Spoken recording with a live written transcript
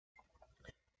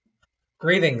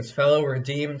Greetings, fellow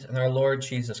redeemed in our Lord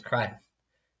Jesus Christ.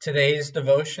 Today's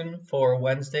devotion for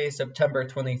Wednesday, September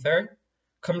 23rd,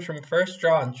 comes from 1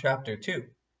 John chapter 2,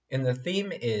 and the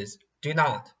theme is, Do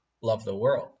not love the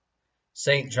world.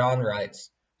 St. John writes,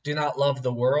 Do not love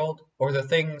the world or the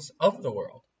things of the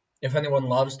world. If anyone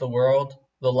loves the world,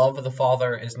 the love of the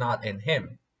Father is not in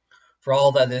him. For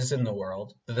all that is in the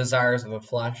world, the desires of the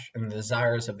flesh and the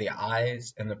desires of the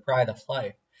eyes and the pride of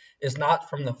life, is not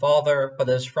from the Father, but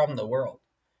is from the world.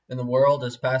 And the world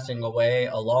is passing away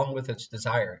along with its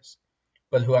desires.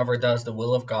 But whoever does the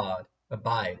will of God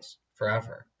abides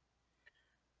forever.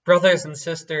 Brothers and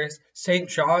sisters, St.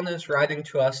 John is writing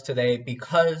to us today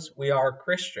because we are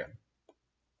Christian.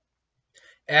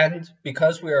 And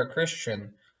because we are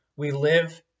Christian, we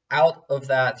live out of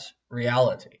that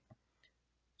reality.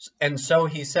 And so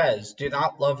he says, do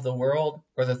not love the world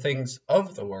or the things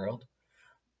of the world.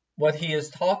 What he is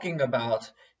talking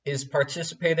about is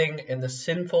participating in the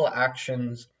sinful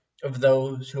actions of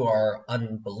those who are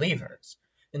unbelievers.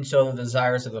 And so the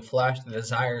desires of the flesh, the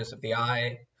desires of the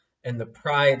eye, and the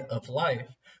pride of life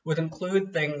would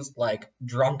include things like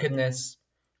drunkenness,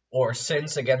 or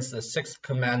sins against the sixth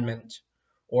commandment,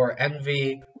 or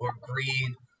envy, or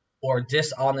greed, or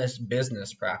dishonest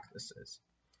business practices.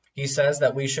 He says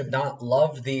that we should not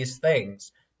love these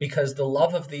things because the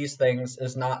love of these things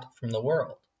is not from the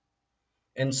world.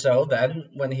 And so then,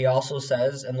 when he also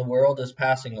says, and the world is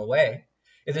passing away,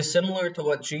 it is similar to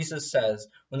what Jesus says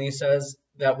when he says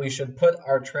that we should put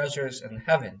our treasures in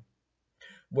heaven,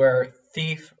 where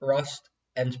thief, rust,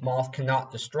 and moth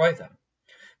cannot destroy them.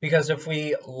 Because if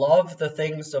we love the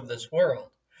things of this world,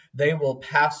 they will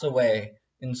pass away,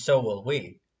 and so will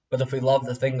we. But if we love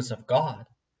the things of God,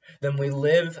 then we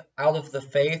live out of the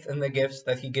faith and the gifts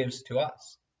that he gives to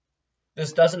us.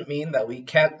 This doesn't mean that we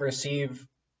can't receive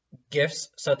gifts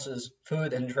such as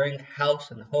food and drink,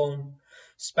 house and home,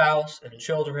 spouse and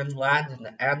children, land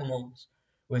and animals,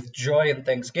 with joy and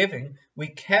thanksgiving. We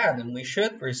can and we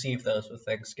should receive those with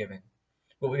thanksgiving.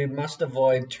 But we must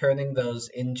avoid turning those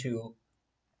into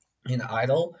an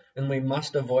idol, and we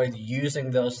must avoid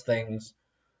using those things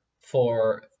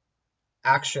for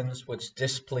actions which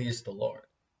displease the Lord.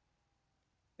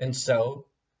 And so,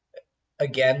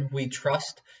 again, we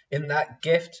trust in that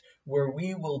gift where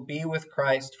we will be with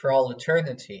Christ for all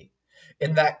eternity,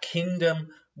 in that kingdom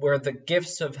where the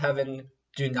gifts of heaven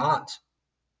do not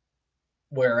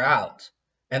wear out,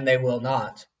 and they will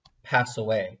not pass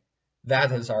away.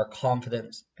 That is our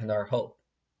confidence and our hope.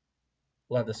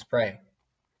 Let us pray.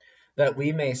 That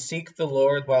we may seek the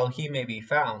Lord while he may be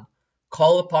found,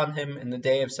 call upon him in the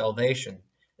day of salvation,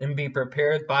 and be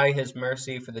prepared by his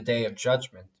mercy for the day of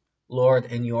judgment.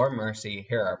 Lord, in your mercy,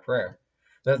 hear our prayer,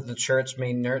 that the Church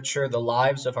may nurture the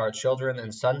lives of our children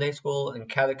in Sunday school and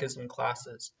catechism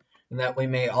classes, and that we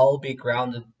may all be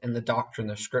grounded in the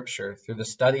doctrine of Scripture through the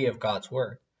study of God's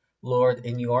Word. Lord,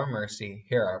 in your mercy,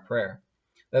 hear our prayer,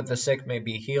 that the sick may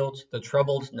be healed, the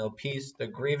troubled know peace, the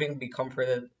grieving be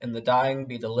comforted, and the dying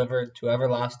be delivered to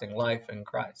everlasting life in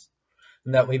Christ,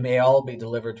 and that we may all be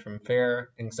delivered from fear,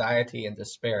 anxiety, and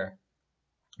despair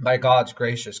by God's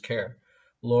gracious care.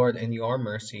 Lord, in your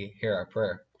mercy, hear our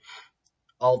prayer.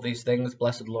 All these things,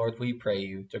 blessed Lord, we pray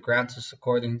you, to grant us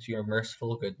according to your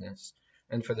merciful goodness,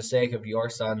 and for the sake of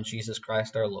your Son, Jesus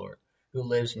Christ our Lord, who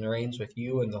lives and reigns with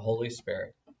you in the Holy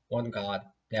Spirit, one God,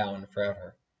 now and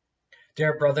forever.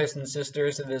 Dear brothers and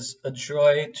sisters, it is a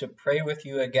joy to pray with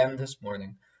you again this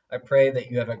morning. I pray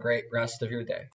that you have a great rest of your day.